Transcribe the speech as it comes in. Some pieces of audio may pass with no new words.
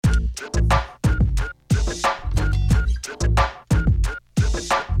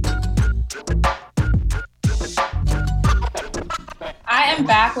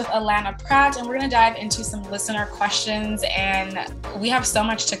back with Alana Pratt, and we're going to dive into some listener questions. And we have so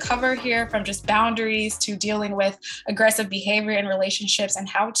much to cover here, from just boundaries to dealing with aggressive behavior in relationships and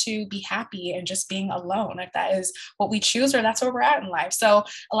how to be happy and just being alone, if that is what we choose or that's where we're at in life. So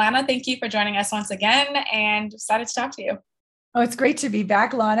Alana, thank you for joining us once again, and excited to talk to you. Oh, it's great to be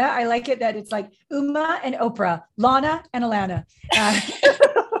back, Lana. I like it that it's like Uma and Oprah, Lana and Alana.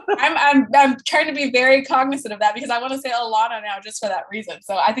 I'm trying to be very cognizant of that because I want to say Alana now just for that reason.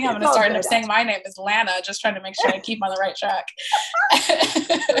 So I think I'm going to start saying my name is Lana, just trying to make sure I keep on the right track.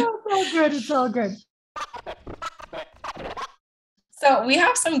 It's all good. It's all good. So we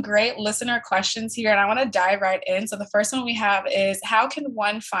have some great listener questions here, and I want to dive right in. So the first one we have is, how can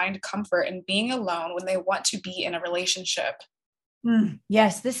one find comfort in being alone when they want to be in a relationship?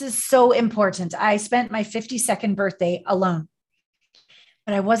 Yes, this is so important. I spent my 52nd birthday alone,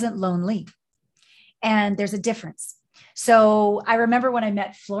 but I wasn't lonely. And there's a difference. So I remember when I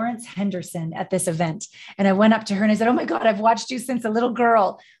met Florence Henderson at this event, and I went up to her and I said, "Oh my God, I've watched you since a little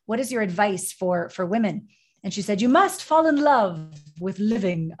girl. What is your advice for women?" And she said, "You must fall in love with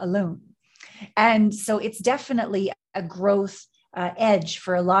living alone." And so it's definitely a growth edge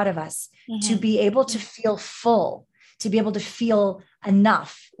for a lot of us to be able to feel full, to be able to feel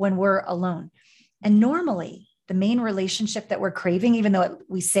enough when we're alone. And normally, the main relationship that we're craving, even though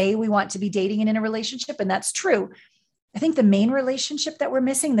we say we want to be dating and in a relationship, and that's true, I think the main relationship that we're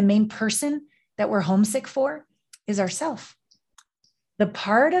missing, the main person that we're homesick for, is ourself. The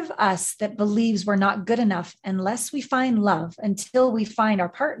part of us that believes we're not good enough unless we find love, until we find our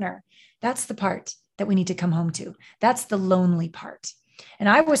partner, that's the part that we need to come home to. That's the lonely part. And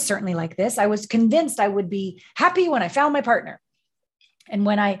I was certainly like this. I was convinced I would be happy when I found my partner. And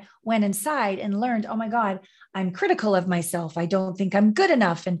when I went inside and learned, oh my God, I'm critical of myself. I don't think I'm good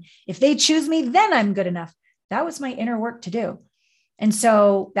enough. And if they choose me, then I'm good enough. That was my inner work to do. And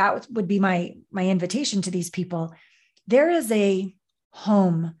so that would be my invitation to these people. There is a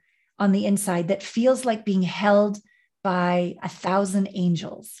home on the inside that feels like being held by 1,000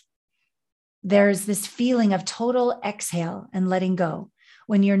 angels. There's this feeling of total exhale and letting go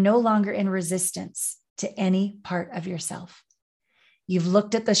when you're no longer in resistance to any part of yourself. You've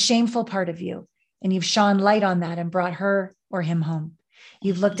looked at the shameful part of you and you've shone light on that and brought her or him home.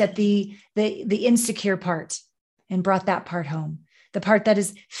 You've looked at the insecure part and brought that part home. The part that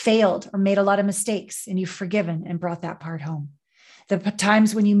has failed or made a lot of mistakes, and you've forgiven and brought that part home. The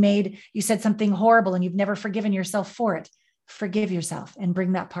times when you said something horrible and you've never forgiven yourself for it, forgive yourself and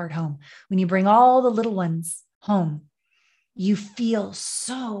bring that part home. When you bring all the little ones home, you feel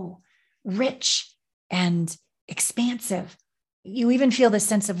so rich and expansive. You even feel this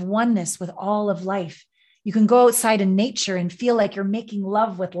sense of oneness with all of life. You can go outside in nature and feel like you're making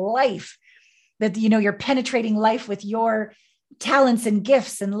love with life, that, you're penetrating life with your talents and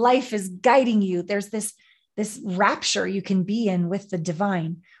gifts, and life is guiding you. There's this rapture you can be in with the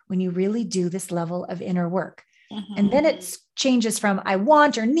divine when you really do this level of inner work. And then it changes from I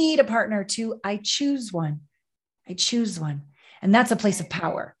want or need a partner to I choose one. I choose one. And that's a place of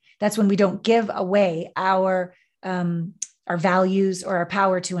power. That's when we don't give away our values or our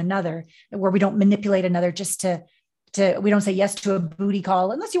power to another, where we don't manipulate another just we don't say yes to a booty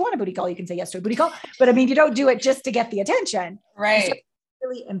call. Unless you want a booty call, you can say yes to a booty call. But I mean, you don't do it just to get the attention. Right. So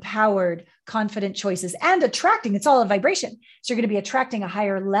really empowered, confident choices and attracting. It's all a vibration. So you're going to be attracting a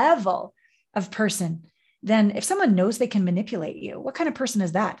higher level of person than if someone knows they can manipulate you. What kind of person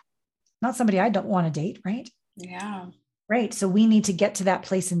is that? Not somebody I don't want to date, right? Yeah. Right. So we need to get to that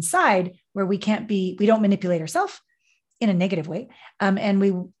place inside where we don't manipulate ourselves in a negative way. And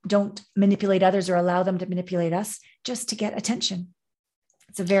we don't manipulate others or allow them to manipulate us just to get attention.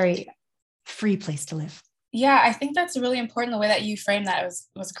 It's a very free place to live. Yeah, I think that's really important. The way that you framed that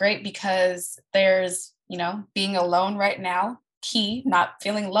was great, because there's, being alone right now, key, not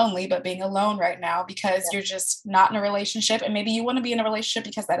feeling lonely, but being alone right now because you're just not in a relationship. And maybe you want to be in a relationship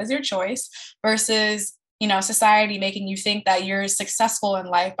because that is your choice, versus society making you think that you're successful in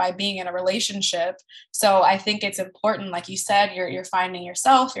life by being in a relationship. So I think it's important, like you said, you're finding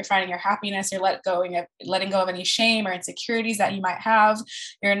yourself, you're finding your happiness, you're letting go of any shame or insecurities that you might have.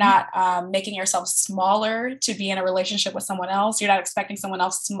 You're not making yourself smaller to be in a relationship with someone else. You're not expecting someone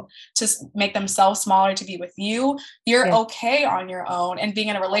else to make themselves smaller to be with you. You're okay on your own. And being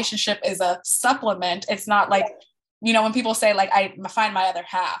in a relationship is a supplement. It's not like, when people say like, I find my other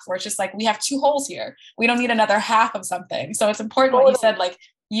half, where it's just like, we have two holes here. We don't need another half of something. So it's important what you said, like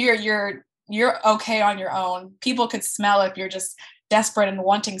you're okay on your own. People could smell if you're just desperate and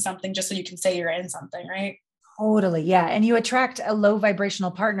wanting something just so you can say you're in something, right? Totally. Yeah. And you attract a low vibrational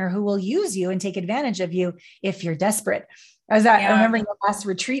partner who will use you and take advantage of you if you're desperate. I remember the last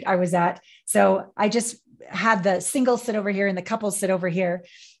retreat I was at. So I just had the singles sit over here and the couples sit over here.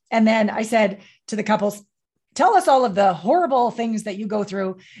 And then I said to the couples, tell us all of the horrible things that you go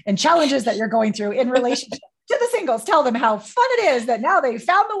through and challenges that you're going through in relationship. To the singles, tell them how fun it is that now they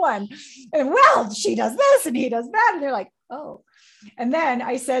found the one. And well, she does this and he does that. And they're like, oh. And then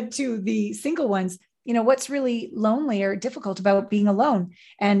I said to the single ones, you know, what's really lonely or difficult about being alone?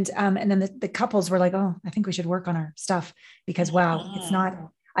 And then the couples were like, oh, I think we should work on our stuff because wow, it's not,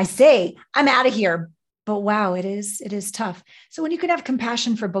 I say I'm out of here, but wow, it is tough. So when you can have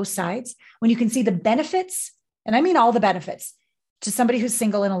compassion for both sides, when you can see the benefits, and I mean all the benefits to somebody who's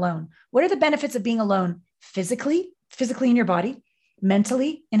single and alone, what are the benefits of being alone? Physically in your body,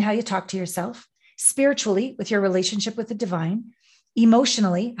 mentally in how you talk to yourself, spiritually with your relationship with the divine,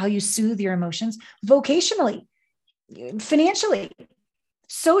 emotionally, how you soothe your emotions, vocationally, financially,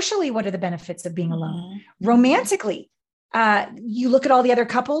 socially, what are the benefits of being alone? Romantically, you look at all the other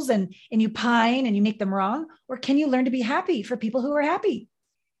couples and you pine and you make them wrong, or can you learn to be happy for people who are happy?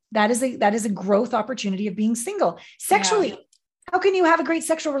 That is a growth opportunity of being single. Sexually, how can you have a great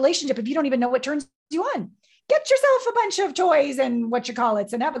sexual relationship if you don't even know what turns you on? Get yourself a bunch of toys and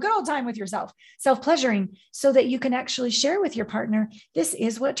and have a good old time with yourself, self-pleasuring, so that you can actually share with your partner, this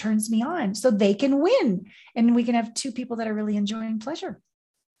is what turns me on, so they can win. And we can have two people that are really enjoying pleasure.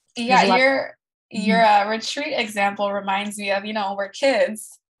 Yeah, your retreat example reminds me of, we're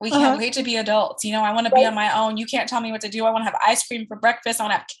kids. We can't wait to be adults. I want to be on my own. You can't tell me what to do. I want to have ice cream for breakfast. I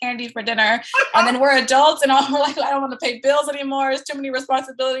want to have candy for dinner. And then we're adults and we're like, I don't want to pay bills anymore. There's too many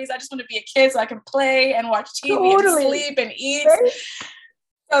responsibilities. I just want to be a kid so I can play and watch TV and sleep and eat. Right.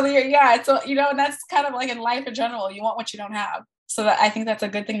 So and that's kind of like in life in general. You want what you don't have. So I think that's a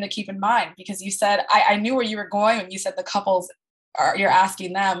good thing to keep in mind, because you said, I knew where you were going when you said the couples you're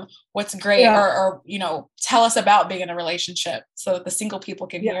asking them what's great or tell us about being in a relationship so that the single people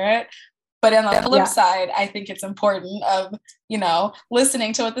can hear it. But on the flip side, I think it's important of,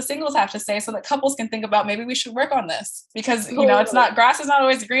 listening to what the singles have to say so that couples can think about, maybe we should work on this, because, it's not, grass is not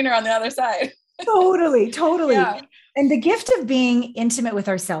always greener on the other side. Totally. Yeah. And the gift of being intimate with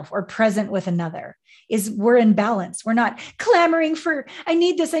ourselves or present with another is we're in balance. We're not clamoring for, I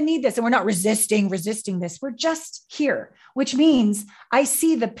need this. And we're not resisting this. We're just here, which means I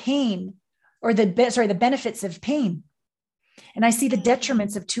see the pain or the benefits of pain. And I see the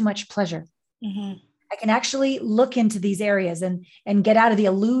detriments of too much pleasure. Mm-hmm. I can actually look into these areas and get out of the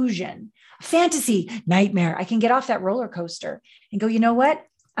illusion, fantasy, nightmare. I can get off that roller coaster and go, you know what?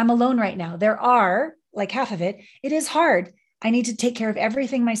 I'm alone right now. There are like half of it. It is hard. I need to take care of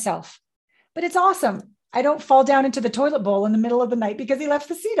everything myself. But it's awesome. I don't fall down into the toilet bowl in the middle of the night because he left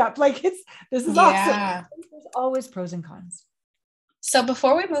the seat up. Like this is awesome. There's always pros and cons. So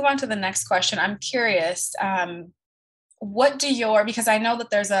before we move on to the next question, I'm curious, because I know that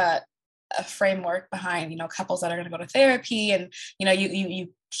there's a framework behind, couples that are going to go to therapy and, you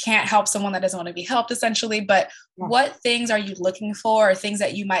can't help someone that doesn't want to be helped essentially, but what things are you looking for, or things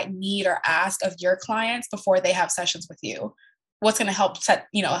that you might need or ask of your clients before they have sessions with you? What's going to help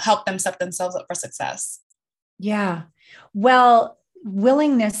help them set themselves up for success? Yeah. Well,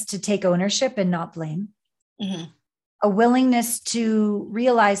 willingness to take ownership and not blame. Mm-hmm. A willingness to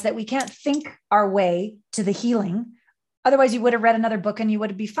realize that we can't think our way to the healing. Otherwise you would have read another book and you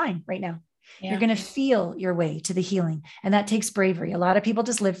would be fine right now. Yeah. You're going to feel your way to the healing. And that takes bravery. A lot of people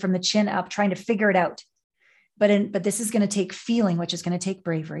just live from the chin up trying to figure it out. But this is going to take feeling, which is going to take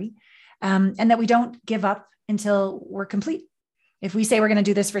bravery. And that we don't give up until we're complete. If we say we're going to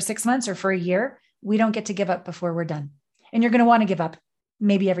do this for 6 months or for a year, we don't get to give up before we're done. And you're going to want to give up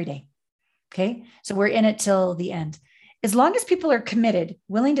maybe every day. Okay. So we're in it till the end. As long as people are committed,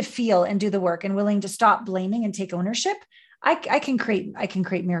 willing to feel and do the work, and willing to stop blaming and take ownership, I can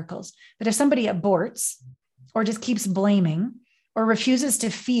create miracles. But if somebody aborts or just keeps blaming or refuses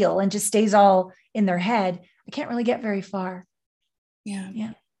to feel and just stays all in their head, I can't really get very far.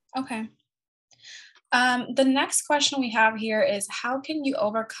 Yeah. Okay. The next question we have here is, how can you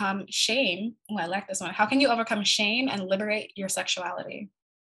overcome shame? Oh, I like this one. How can you overcome shame and liberate your sexuality?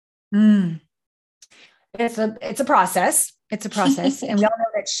 It's a process. It's a process. And we all know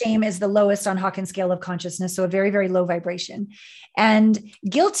that shame is the lowest on Hawkins scale of consciousness. So a very, very low vibration. And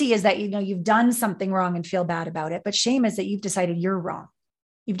guilty is that, you've done something wrong and feel bad about it. But shame is that you've decided you're wrong.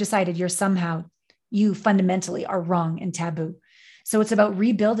 You've decided you fundamentally are wrong and taboo. So it's about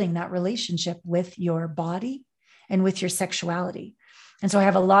rebuilding that relationship with your body and with your sexuality. And so I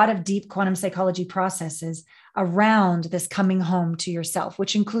have a lot of deep quantum psychology processes around this coming home to yourself,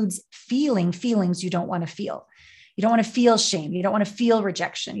 which includes feeling feelings you don't want to feel. You don't want to feel shame. You don't want to feel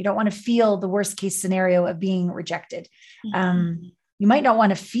rejection. You don't want to feel the worst case scenario of being rejected. You might not want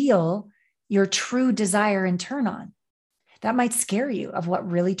to feel your true desire and turn on. That might scare you of what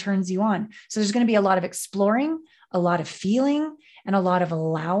really turns you on. So there's going to be a lot of exploring, a lot of feeling, and a lot of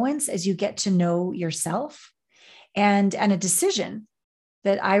allowance as you get to know yourself, and a decision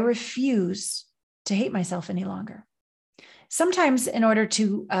that I refuse to hate myself any longer. Sometimes in order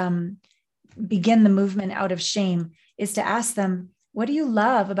to begin the movement out of shame is to ask them, what do you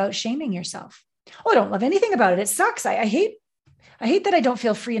love about shaming yourself? Oh, I don't love anything about it. It sucks. I hate that I don't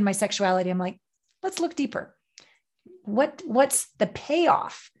feel free in my sexuality. I'm like, let's look deeper. What's the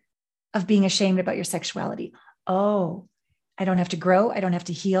payoff of being ashamed about your sexuality? Oh, I don't have to grow. I don't have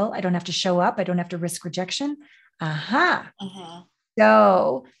to heal. I don't have to show up. I don't have to risk rejection.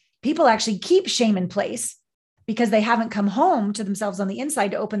 So people actually keep shame in place because they haven't come home to themselves on the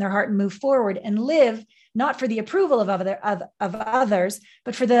inside to open their heart and move forward and live not for the approval of others,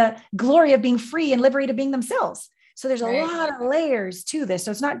 but for the glory of being free and liberated being themselves. So there's a lot of layers to this.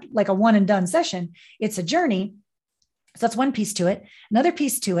 So it's not like a one and done session. It's a journey. So that's one piece to it. Another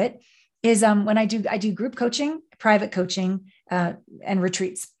piece to it is when I do group coaching, private coaching, and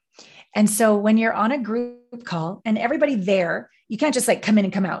retreats. And so when you're on a group call and everybody there, you can't just like come in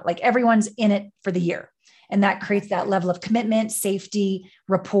and come out. Like everyone's in it for the year. And that creates that level of commitment, safety,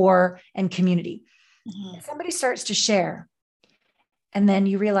 rapport, and community. Somebody starts to share. And then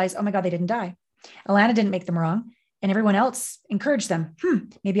you realize, oh my God, they didn't die. Alana didn't make them wrong. And everyone else encouraged them.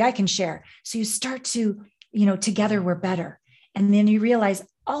 Maybe I can share. So you start to, together we're better. And then you realize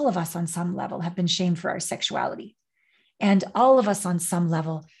all of us on some level have been shamed for our sexuality. And all of us on some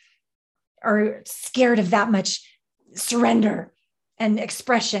level are scared of that much surrender and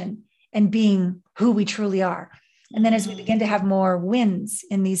expression and being who we truly are. And then as we begin to have more wins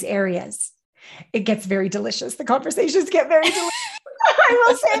in these areas, it gets very delicious. The conversations get very delicious, I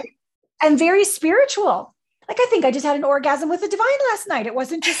will say, and very spiritual. Like, I think I just had an orgasm with the divine last night. It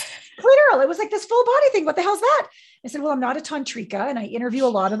wasn't just clitoral. It was like this full body thing. What the hell's that? I said, well, I'm not a tantrika, and I interview a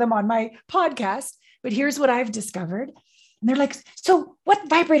lot of them on my podcast, but here's what I've discovered. And they're like, so what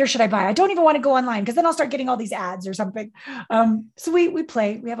vibrator should I buy? I don't even want to go online because then I'll start getting all these ads or something. So we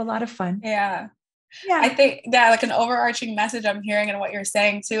play, we have a lot of fun. Yeah. I think like an overarching message I'm hearing and what you're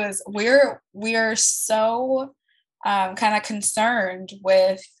saying too is we're so kind of concerned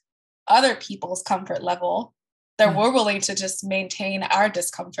with other people's comfort level that we're willing to just maintain our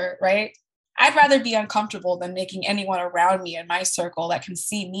discomfort, right? I'd rather be uncomfortable than making anyone around me in my circle that can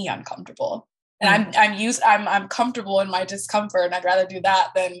see me uncomfortable. And I'm comfortable in my discomfort, and I'd rather do that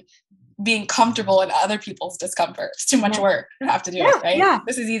than being comfortable in other people's discomfort. It's too much work to have to do it, right? Yeah.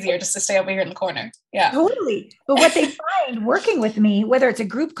 This is easier just to stay over here in the corner. Yeah. Totally. But what they find working with me, whether it's a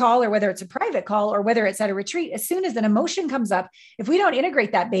group call or whether it's a private call or whether it's at a retreat, as soon as an emotion comes up, if we don't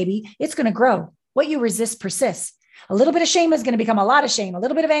integrate that baby, it's going to grow. What you resist persists. A little bit of shame is going to become a lot of shame. A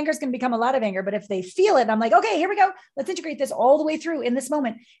little bit of anger is going to become a lot of anger. But if they feel it, I'm like, okay, here we go. Let's integrate this all the way through in this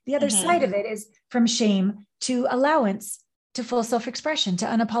moment. The other side of it is from shame to allowance, to full self-expression, to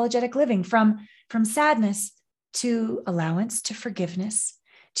unapologetic living, from sadness to allowance, to forgiveness,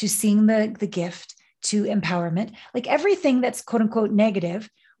 to seeing the gift, to empowerment. Like everything that's quote unquote negative,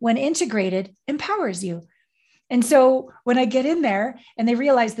 when integrated, empowers you. And so when I get in there and they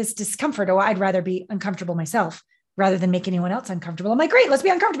realize this discomfort, oh, I'd rather be uncomfortable myself rather than make anyone else uncomfortable. I'm like, great, let's be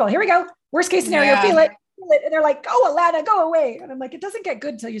uncomfortable. Here we go. Worst case scenario, feel it. And they're like, oh, Alana, go away. And I'm like, it doesn't get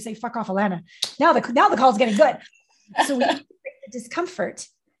good until you say, fuck off, Alana. Now the call's getting good. So we integrate the discomfort,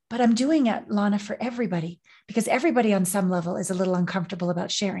 but I'm doing it, Lana, for everybody, because everybody on some level is a little uncomfortable about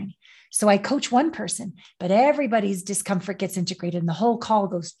sharing. So I coach one person, but everybody's discomfort gets integrated and the whole call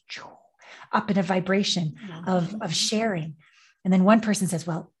goes up in a vibration of sharing. And then one person says,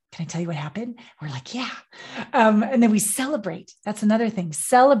 well, can I tell you what happened? We're like, yeah. And then we celebrate. That's another thing.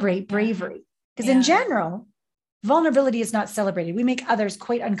 Celebrate bravery. Because in general, vulnerability is not celebrated. We make others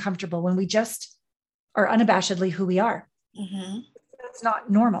quite uncomfortable when we just are unabashedly who we are. That's not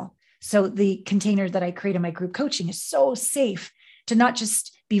normal. So the container that I create in my group coaching is so safe to not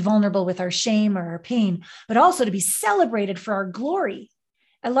just be vulnerable with our shame or our pain, but also to be celebrated for our glory.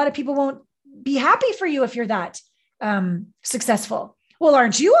 A lot of people won't be happy for you if you're that successful. Well,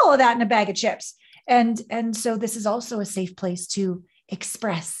 aren't you all of that in a bag of chips? And so this is also a safe place to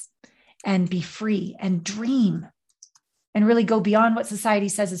express and be free and dream and really go beyond what society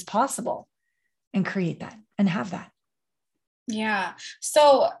says is possible and create that and have that. Yeah.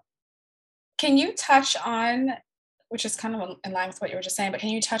 So can you touch on which is kind of in line with what you were just saying, but can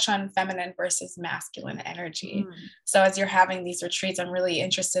you touch on feminine versus masculine energy? Mm. So as you're having these retreats, I'm really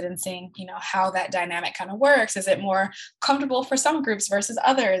interested in seeing, how that dynamic kind of works. Is it more comfortable for some groups versus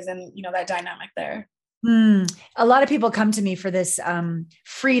others? And, that dynamic there. A lot of people come to me for this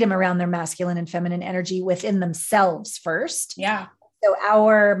freedom around their masculine and feminine energy within themselves first. Yeah. So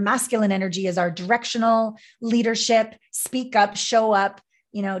our masculine energy is our directional leadership, speak up, show up,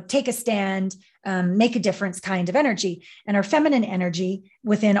 take a stand, make a difference kind of energy. And our feminine energy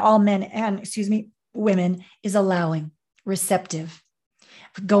within all men and, women is allowing, receptive,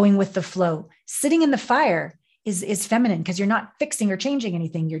 going with the flow. Sitting in the fire is feminine because you're not fixing or changing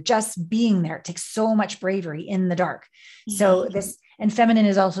anything. You're just being there. It takes so much bravery in the dark. Mm-hmm. So and feminine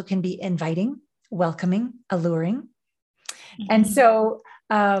is also can be inviting, welcoming, alluring. Mm-hmm. And so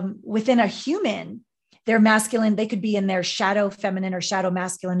within a human, they're masculine. They could be in their shadow feminine or shadow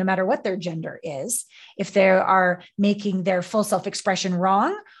masculine, no matter what their gender is. If they are making their full self-expression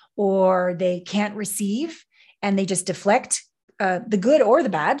wrong, or they can't receive and they just deflect the good or the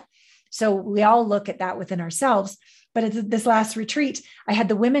bad. So we all look at that within ourselves. But at this last retreat, I had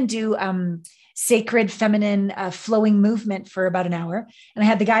the women do sacred feminine flowing movement for about an hour. And I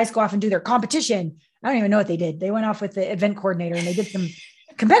had the guys go off and do their competition. I don't even know what they did. They went off with the event coordinator and they did some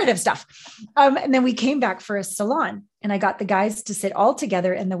competitive stuff. And then we came back for a salon and I got the guys to sit all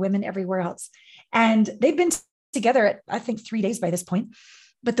together and the women everywhere else. And they'd been together, I think 3 days by this point.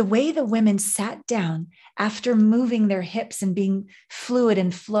 But the way the women sat down after moving their hips and being fluid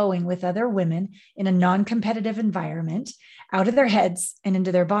and flowing with other women in a non-competitive environment out of their heads and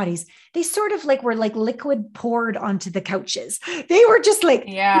into their bodies, they sort of were like liquid poured onto the couches. They were just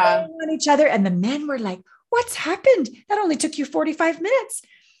on each other. And the men were like, what's happened? That only took you 45 minutes.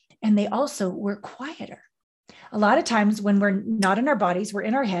 And they also were quieter. A lot of times when we're not in our bodies, we're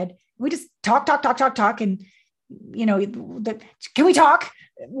in our head, we just talk. And, can we talk?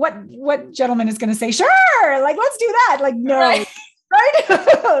 What gentleman is going to say, sure, let's do that. No, right?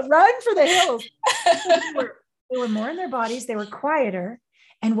 Run for the hills. They were more in their bodies. They were quieter.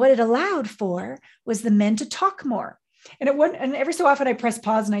 And what it allowed for was the men to talk more. And every so often I press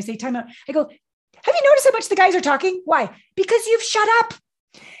pause and I say, time out. I go, have you noticed how much the guys are talking? Why? Because you've shut up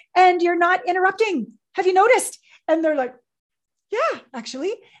and you're not interrupting. Have you noticed? And they're like, yeah,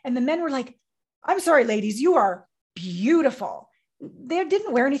 actually. And the men were like, I'm sorry, ladies, you are beautiful. They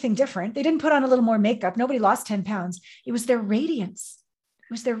didn't wear anything different. They didn't put on a little more makeup. Nobody lost 10 pounds. It was their radiance.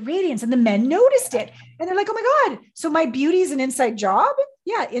 And the men noticed it. And they're like, oh my God. So my beauty is an inside job.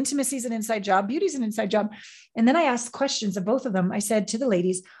 Yeah. Intimacy is an inside job. Beauty is an inside job. And then I asked questions of both of them. I said to the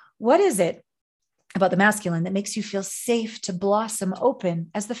ladies, what is it about the masculine that makes you feel safe to blossom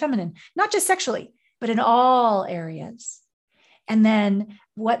open as the feminine, not just sexually, but in all areas? And then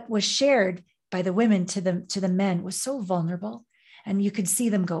what was shared by the women to the men was so vulnerable. And you could see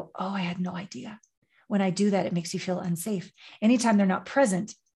them go, oh, I had no idea. When I do that, it makes you feel unsafe. Anytime they're not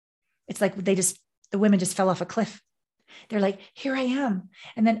present, it's like the women just fell off a cliff. They're like, here I am.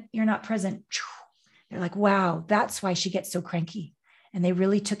 And then you're not present. They're like, wow, that's why she gets so cranky. And they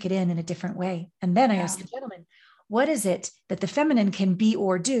really took it in a different way. And then I asked the gentleman, what is it that the feminine can be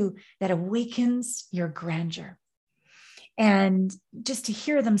or do that awakens your grandeur? And just to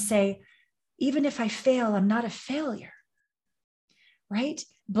hear them say, even if I fail, I'm not a failure. Right?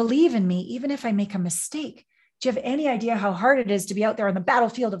 Believe in me, even if I make a mistake. Do you have any idea how hard it is to be out there on the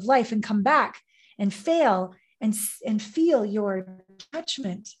battlefield of life and come back and fail and feel your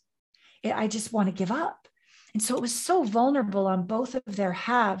judgment? I just want to give up. And so it was so vulnerable on both of their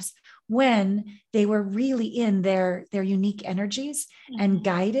halves when they were really in their unique energies and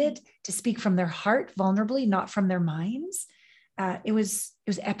guided to speak from their heart vulnerably, not from their minds. It was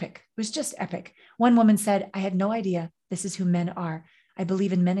epic. It was just epic. One woman said, I had no idea this is who men are. I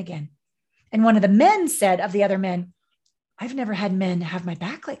believe in men again. And one of the men said of the other men, I've never had men have my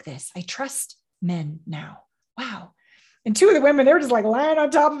back like this. I trust men now. Wow. And two of the women, they were just lying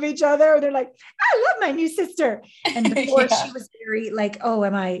on top of each other. They're like, I love my new sister. And before she was very oh,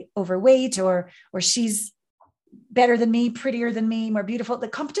 am I overweight or she's better than me, prettier than me, more beautiful, the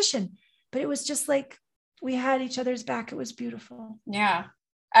competition. But it was just we had each other's back. It was beautiful. Yeah.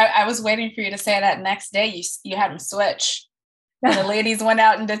 I was waiting for you to say that next day you had them switch. And the ladies went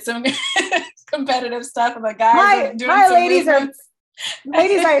out and did some competitive stuff. And the guys doing my some ladies movements.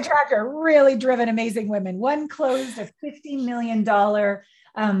 Ladies I attract are really driven, amazing women. One closed a $50 million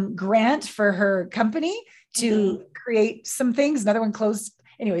grant for her company to create some things. Another one closed.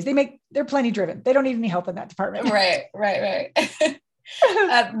 Anyways, they're plenty driven. They don't need any help in that department. Right.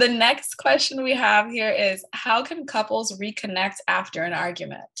 The next question we have here is, how can couples reconnect after an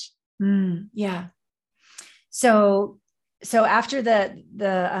argument? Yeah. So after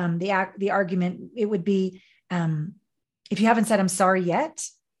the argument, it would be, if you haven't said I'm sorry yet,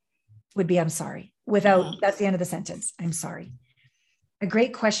 would be I'm sorry. Without, that's the end of the sentence. I'm sorry. A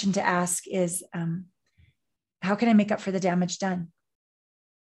great question to ask is, how can I make up for the damage done?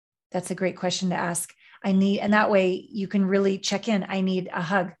 That's a great question to ask. And that way you can really check in. I need a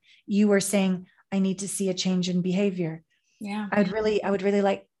hug. You were saying, I need to see a change in behavior. Yeah. I would really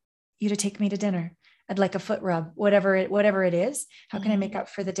like you to take me to dinner. I'd like a foot rub, whatever it is. How can I make up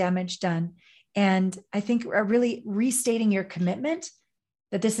for the damage done? And I think really restating your commitment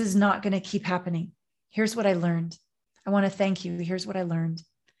that this is not going to keep happening. Here's what I learned. I want to thank you. Here's what I learned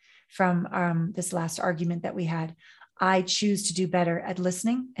from this last argument that we had. I choose to do better at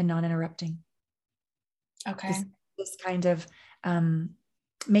listening and not interrupting. Okay. This kind of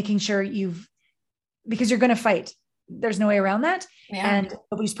making sure because you're going to fight. There's no way around that. Yeah. And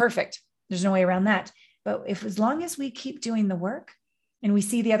nobody's perfect. There's no way around that. But as long as we keep doing the work and we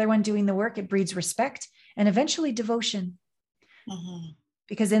see the other one doing the work, it breeds respect and eventually devotion.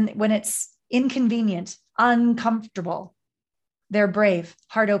 Because when it's inconvenient, uncomfortable, they're brave,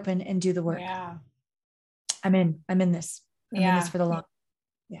 heart open, and do the work. Yeah. I'm in this. I'm in this for the long.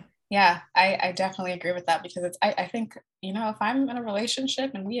 Yeah, I definitely agree with that, because I think, if I'm in a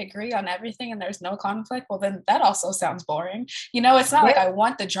relationship and we agree on everything and there's no conflict, well, then that also sounds boring. It's not like I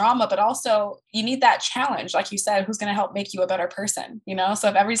want the drama, but also you need that challenge. Like you said, who's going to help make you a better person? So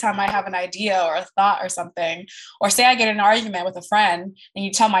if every time I have an idea or a thought or something, or say I get in an argument with a friend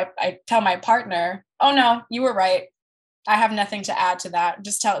and I tell my partner, oh no, you were right, I have nothing to add to that,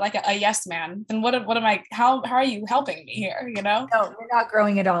 just tell like a yes man, then what am I, how are you helping me here? No, we're not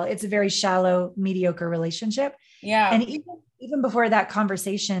growing at all. It's a very shallow, mediocre relationship. Yeah. And even before that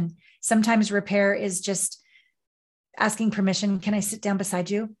conversation, sometimes repair is just asking permission. Can I sit down beside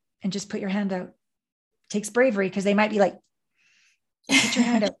you and just put your hand out? It takes bravery, because they might be like, put your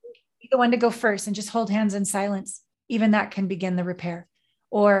hand out. Be the one to go first and just hold hands in silence. Even that can begin the repair.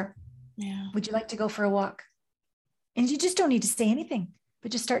 Or would you like to go for a walk? And you just don't need to say anything, but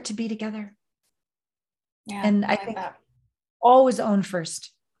just start to be together. Yeah. And I think always own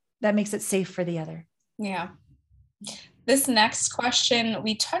first. That makes it safe for the other. Yeah. This next question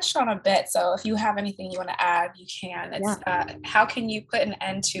we touched on a bit. So if you have anything you want to add, you can. It's how can you put an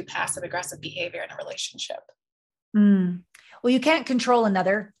end to passive aggressive behavior in a relationship? Well, you can't control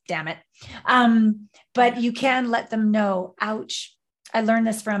another, damn it. But you can let them know, ouch. I learned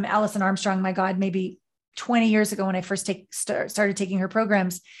this from Alison Armstrong, my God, maybe 20 years ago when I first started taking her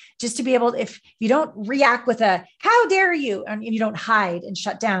programs, just to be able, if you don't react with a, how dare you, and you don't hide and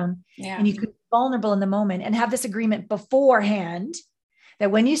shut down, and you could be vulnerable in the moment and have this agreement beforehand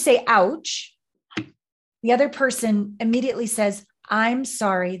that when you say, ouch, the other person immediately says, I'm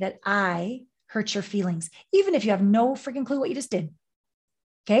sorry that I hurt your feelings, even if you have no freaking clue what you just did.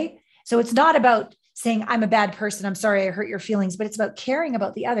 Okay. So it's not about saying, I'm a bad person, I'm sorry I hurt your feelings, but it's about caring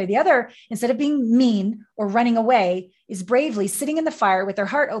about the other. The other, instead of being mean or running away, is bravely sitting in the fire with their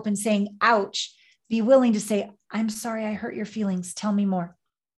heart open, saying, ouch, be willing to say, I'm sorry I hurt your feelings. Tell me more.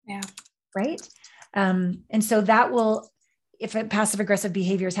 Yeah. Right. And so that will, if a passive aggressive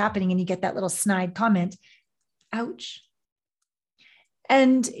behavior is happening and you get that little snide comment, ouch.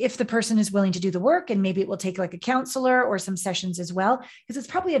 And if the person is willing to do the work, and maybe it will take like a counselor or some sessions as well, because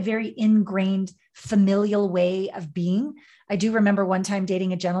it's probably a very ingrained familial way of being. I do remember one time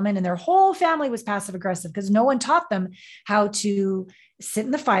dating a gentleman and their whole family was passive aggressive because no one taught them how to sit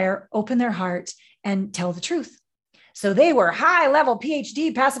in the fire, open their heart, and tell the truth. So they were high level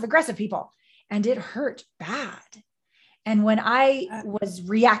PhD passive aggressive people, and it hurt bad. And when I was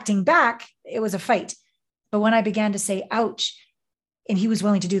reacting back, it was a fight. But when I began to say, ouch, and he was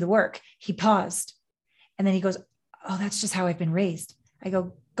willing to do the work, he paused. And then he goes, oh, that's just how I've been raised. I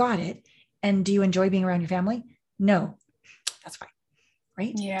go, got it. And do you enjoy being around your family? No, that's fine.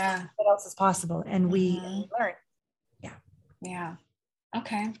 Right? Yeah. What else is possible? And we learn. Yeah. Yeah.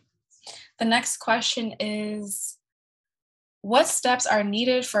 Okay. The next question is, what steps are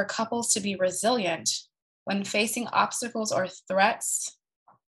needed for couples to be resilient when facing obstacles or threats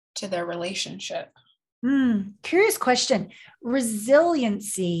to their relationship? Curious question.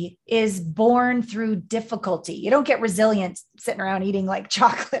 Resiliency is born through difficulty. You don't get resilient sitting around eating like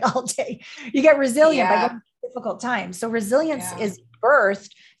chocolate all day. You get resilient by going through difficult times. So resilience is birthed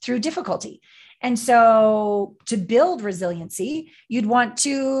through difficulty. And so to build resiliency, you'd want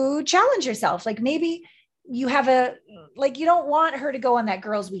to challenge yourself. Like maybe you have you don't want her to go on that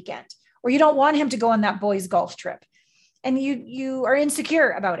girls' weekend, or you don't want him to go on that boys' golf trip, and you are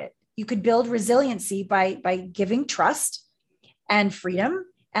insecure about it. You could build resiliency by giving trust and freedom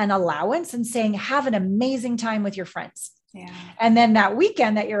and allowance and saying, have an amazing time with your friends. Yeah. And then that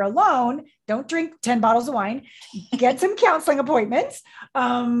weekend that you're alone, don't drink 10 bottles of wine, get some counseling appointments,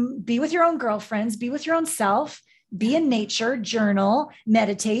 be with your own girlfriends, be with your own self, be in nature, journal,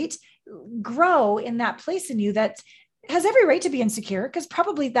 meditate, grow in that place in you that has every right to be insecure, because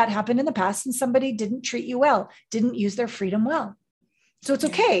probably that happened in the past and somebody didn't treat you well, didn't use their freedom well. So it's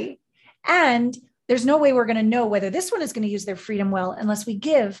okay. And there's no way we're going to know whether this one is going to use their freedom well unless we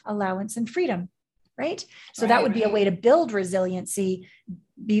give allowance and freedom. Right. So that would be a way to build resiliency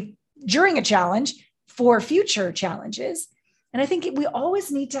during a challenge for future challenges. And I think we always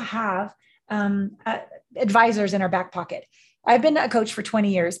need to have advisors in our back pocket. I've been a coach for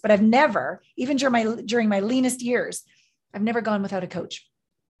 20 years, but I've never, even during my leanest years, I've never gone without a coach.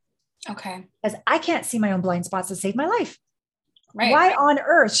 Okay. Because I can't see my own blind spots to save my life. Right. Why on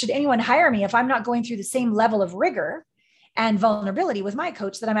earth should anyone hire me if I'm not going through the same level of rigor and vulnerability with my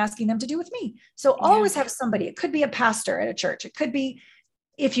coach that I'm asking them to do with me? So always have somebody. It could be a pastor at a church. It could be,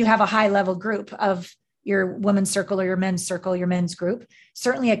 if you have a high level group of your women's circle or your men's circle, your men's group,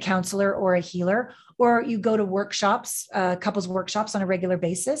 certainly a counselor or a healer, or you go to workshops, couples workshops on a regular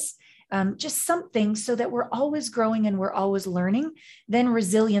basis, just something so that we're always growing and we're always learning, then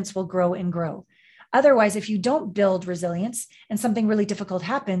resilience will grow and grow. Otherwise, if you don't build resilience and something really difficult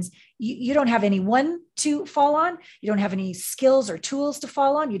happens, you don't have anyone to fall on. You don't have any skills or tools to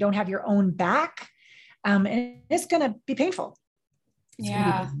fall on. You don't have your own back. And it's going to be painful.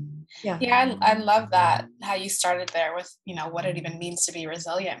 Yeah. I love that, how you started there with, what it even means to be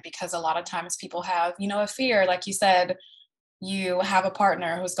resilient, because a lot of times people have, a fear, like you said, you have a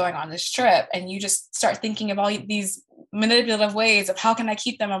partner who's going on this trip and you just start thinking of all these manipulative ways of how can I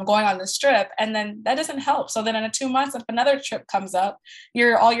keep them from going on this trip? And then that doesn't help. So then in 2 months, if another trip comes up,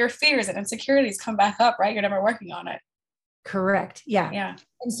 all your fears and insecurities come back up, right? You're never working on it. Correct. Yeah. Yeah.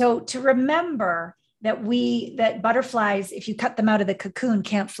 And so to remember that butterflies, if you cut them out of the cocoon,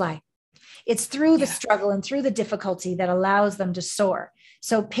 can't fly. It's through the struggle and through the difficulty that allows them to soar.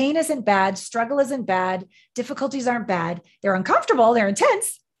 So pain isn't bad. Struggle isn't bad. Difficulties aren't bad. They're uncomfortable. They're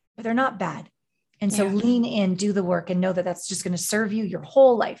intense, but they're not bad. And so lean in, do the work, and know that that's just going to serve you your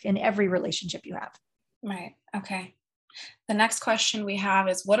whole life in every relationship you have. Right. Okay. The next question we have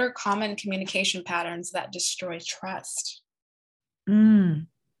is, what are common communication patterns that destroy trust?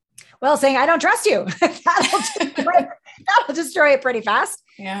 Well, saying, I don't trust you, that'll destroy it pretty fast.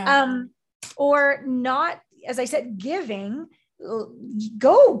 Yeah. Or not, as I said, giving,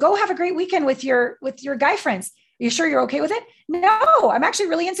 go have a great weekend with your guy friends. Are you sure you're okay with it? No, I'm actually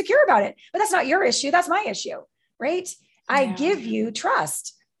really insecure about it, but that's not your issue. That's my issue, right? I give you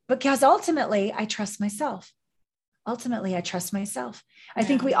trust because ultimately I trust myself. I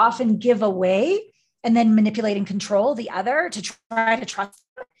think we often give away and then manipulate and control the other to try to trust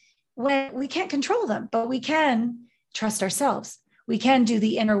them when we can't control them, but we can trust ourselves. We can do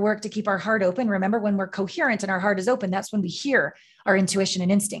the inner work to keep our heart open. Remember, when we're coherent and our heart is open, that's when we hear our intuition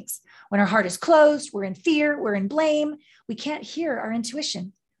and instincts. When our heart is closed, we're in fear, we're in blame. We can't hear our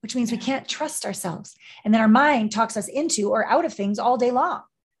intuition, which means we can't trust ourselves. And then our mind talks us into or out of things all day long,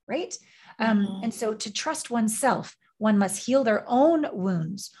 right? And so to trust oneself, one must heal their own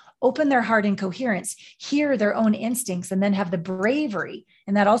wounds, open their heart in coherence, hear their own instincts, and then have the bravery.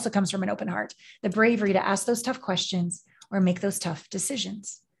 And that also comes from an open heart, the bravery to ask those tough questions or make those tough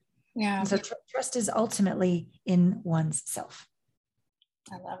decisions. Yeah. And so trust is ultimately in one's self.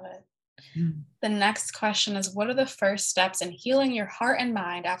 I love it. The next question is, what are the first steps in healing your heart and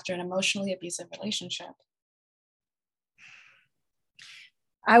mind after an emotionally abusive relationship?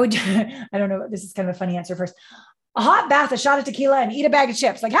 I don't know, this is kind of a funny answer first. A hot bath, a shot of tequila, and eat a bag of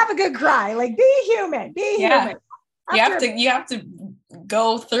chips. Like, have a good cry. Like, be human. Human. You have to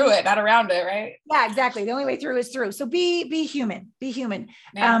go through it, not around it, right? Yeah, exactly. The only way through is through. So be human.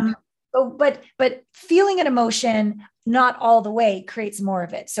 Yeah. But feeling an emotion not all the way creates more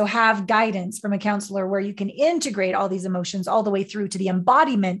of it. So have guidance from a counselor where you can integrate all these emotions all the way through to the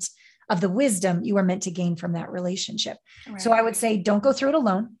embodiment of the wisdom you are meant to gain from that relationship. Right. So I would say, don't go through it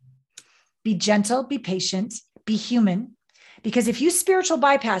alone. Be gentle, be patient, be human. Because if you spiritual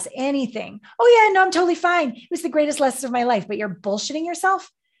bypass anything, oh yeah, no, I'm totally fine. It was the greatest lesson of my life, but you're bullshitting yourself,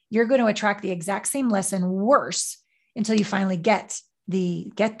 you're going to attract the exact same lesson worse until you finally get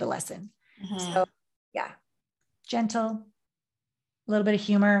the lesson. So yeah, gentle, a little bit of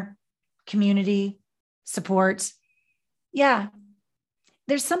humor, community, support. Yeah.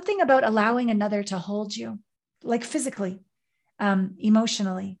 There's something about allowing another to hold you, like physically,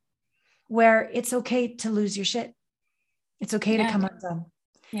 emotionally, where it's okay to lose your shit. It's okay to come undone.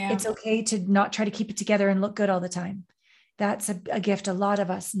 Yeah. It's okay to not try to keep it together and look good all the time. That's a gift a lot of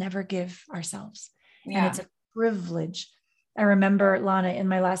us never give ourselves. Yeah. And it's a privilege. I remember Lana in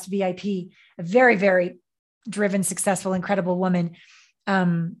my last VIP, a very, very driven, successful, incredible woman.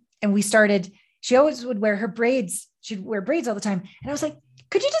 And she always would wear her braids. She'd wear braids all the time. And I was like,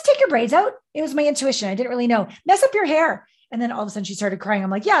 could you just take your braids out? It was my intuition. I didn't really know. Mess up your hair. And then all of a sudden she started crying. I'm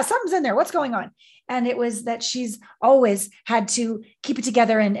like, yeah, something's in there. What's going on? And it was that she's always had to keep it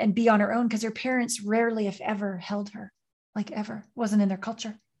together and be on her own because her parents rarely, if ever, held her, like ever. Wasn't in their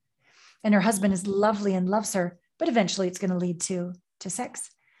culture. And her husband is lovely and loves her, but eventually it's going to lead to sex.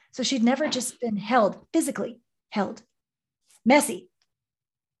 So she'd never just been held, physically held, messy,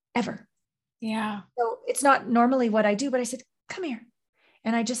 ever. Yeah. So it's not normally what I do, but I said, come here.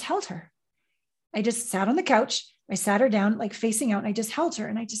 And I just held her. I just sat on the couch. I sat her down, like facing out, and I just held her.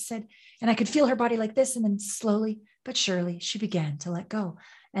 And I just said, and I could feel her body like this. And then slowly but surely she began to let go.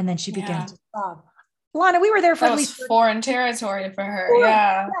 And then she began to sob. Lana, we were there for that at least foreign territory for her.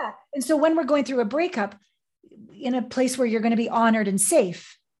 Yeah. And so when we're going through a breakup in a place where you're going to be honored and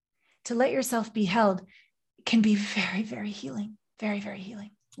safe, to let yourself be held can be very, very healing. Very, very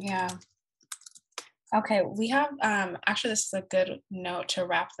healing. Yeah. Okay. We have, actually, this is a good note to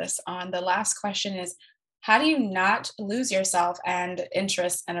wrap this on. The last question is, how do you not lose yourself and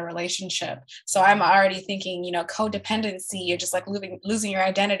interest in a relationship? So I'm already thinking, codependency, you're just like losing your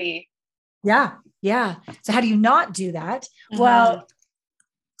identity. Yeah. Yeah. So how do you not do that? Mm-hmm. Well,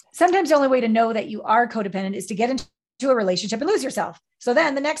 sometimes the only way to know that you are codependent is to get into a relationship and lose yourself. So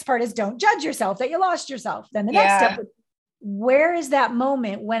then the next part is don't judge yourself that you lost yourself. Then the next step, where is that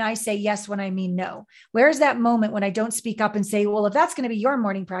moment when I say yes, when I mean no? Where is that moment when I don't speak up and say, well, if that's going to be your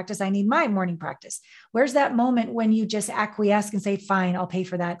morning practice, I need my morning practice. Where's that moment when you just acquiesce and say, fine, I'll pay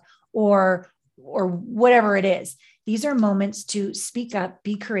for that, or whatever it is? These are moments to speak up,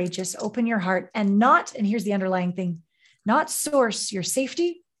 be courageous, open your heart, and here's the underlying thing, not source your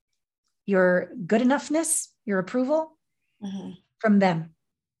safety, your good enoughness, your approval from them.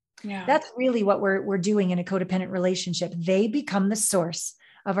 Yeah. That's really what we're doing in a codependent relationship. They become the source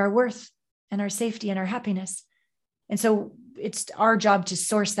of our worth and our safety and our happiness. And so it's our job to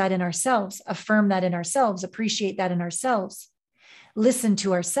source that in ourselves, affirm that in ourselves, appreciate that in ourselves, listen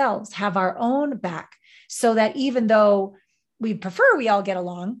to ourselves, have our own back, so that even though we prefer we all get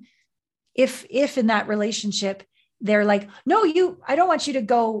along, if in that relationship, they're like, no, I don't want you to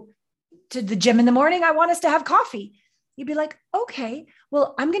go to the gym in the morning. I want us to have coffee. You'd be like, okay,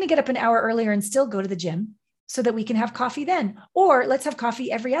 well, I'm going to get up an hour earlier and still go to the gym so that we can have coffee then. Or let's have coffee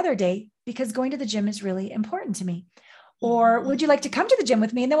every other day because going to the gym is really important to me. Or would you like to come to the gym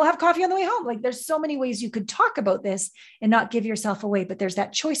with me and then we'll have coffee on the way home? Like there's so many ways you could talk about this and not give yourself away. But there's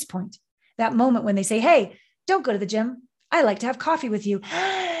that choice point, that moment when they say, hey, don't go to the gym. I like to have coffee with you.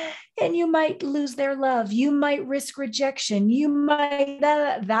 And you might lose their love. You might risk rejection.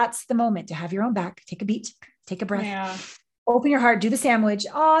 That's the moment to have your own back. Take a beat, take a breath, open your heart, do the sandwich.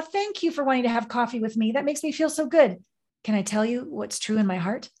 Oh, thank you for wanting to have coffee with me. That makes me feel so good. Can I tell you what's true in my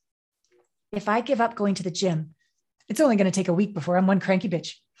heart? If I give up going to the gym, it's only going to take a week before I'm one cranky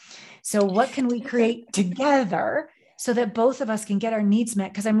bitch. So what can we create together so that both of us can get our needs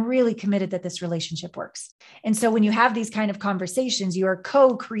met? Because I'm really committed that this relationship works. And so when you have these kind of conversations, you are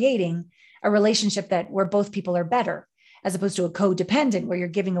co-creating a relationship where both people are better, as opposed to a codependent where you're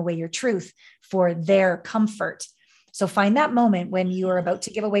giving away your truth for their comfort. So find that moment when you are about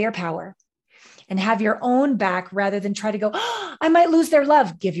to give away your power and have your own back rather than try to go, oh, I might lose their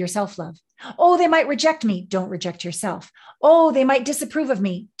love. Give yourself love. Oh, they might reject me. Don't reject yourself. Oh, they might disapprove of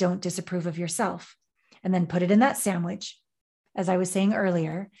me. Don't disapprove of yourself. And then put it in that sandwich, as I was saying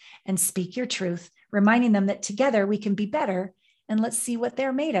earlier, and speak your truth, reminding them that together we can be better. And let's see what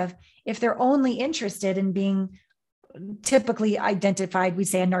they're made of. If they're only interested in being typically identified, we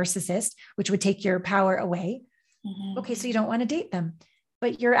say a narcissist, which would take your power away. Okay, so you don't want to date them.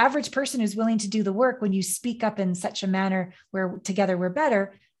 But your average person who's willing to do the work, when you speak up in such a manner where together we're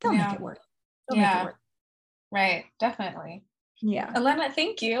better, they'll make it work. They'll make it work. Right. Definitely. Yeah. Elena,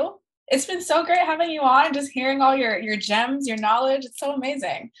 thank you. It's been so great having you on and just hearing all your gems, your knowledge. It's so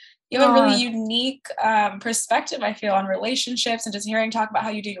amazing. You have a really unique perspective, I feel, on relationships, and just hearing talk about how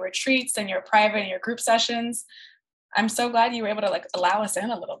you do your retreats and your private and your group sessions. I'm so glad you were able to allow us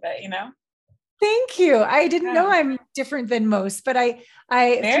in a little bit, Thank you. I didn't know I'm different than most, but I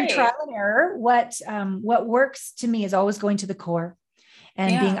through trial and error, what works to me is always going to the core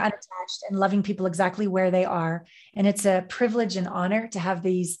and being unattached and loving people exactly where they are. And it's a privilege and honor to have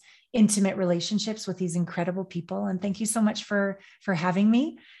these intimate relationships with these incredible people. And thank you so much for having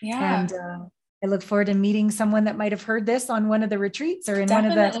me. Yeah. And I look forward to meeting someone that might have heard this on one of the retreats or in one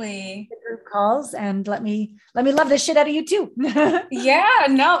of the group calls and let me love the shit out of you too. Yeah,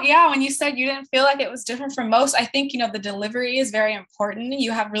 no, yeah. When you said you didn't feel like it was different from most, I think, the delivery is very important.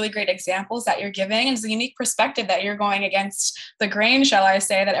 You have really great examples that you're giving, and it's a unique perspective that you're going against the grain, shall I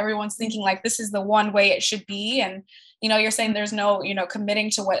say, that everyone's thinking like this is the one way it should be. And, you're saying there's no, committing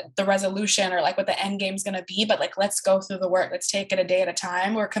to what the resolution or like what the end game is going to be, but like, let's go through the work. Let's take it a day at a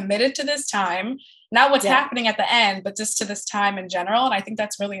time. We're committed to this time, not what's happening at the end, but just to this time in general. And I think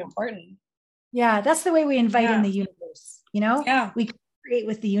that's really important. Yeah, that's the way we invite in the universe. Yeah. We create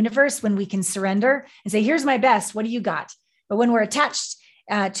with the universe when we can surrender and say, here's my best. What do you got? But when we're attached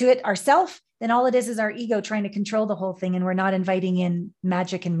to it ourselves, then all it is our ego trying to control the whole thing. And we're not inviting in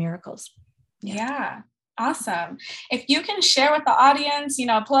magic and miracles. Yeah. Awesome. If you can share with the audience,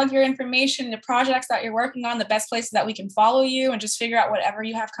 plug your information, the projects that you're working on, the best places that we can follow you and just figure out whatever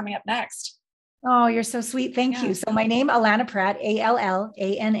you have coming up next. Oh, you're so sweet. Thank you. So my name, Alana Pratt,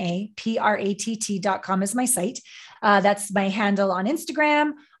 ALLANAPRATT.com is my site. That's my handle on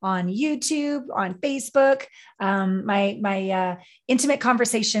Instagram, on YouTube, on Facebook. My Intimate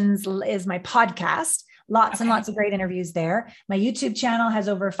Conversations is my podcast. Lots and lots of great interviews there. My YouTube channel has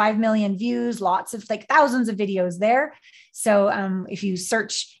over 5 million views, lots of thousands of videos there. So if you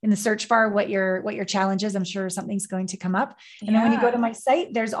search in the search bar what your challenge is, I'm sure something's going to come up. And then when you go to my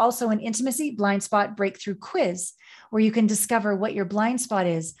site, there's also an intimacy blind spot breakthrough quiz where you can discover what your blind spot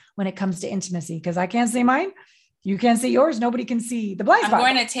is when it comes to intimacy. Because I can't see mine. You can't see yours. Nobody can see the blind spot.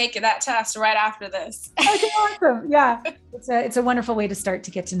 I'm going to take that test right after this. Okay, awesome. Yeah. It's a wonderful way to start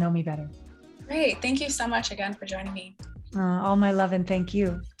to get to know me better. Great. Thank you so much again for joining me. All my love and thank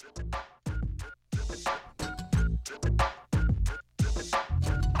you.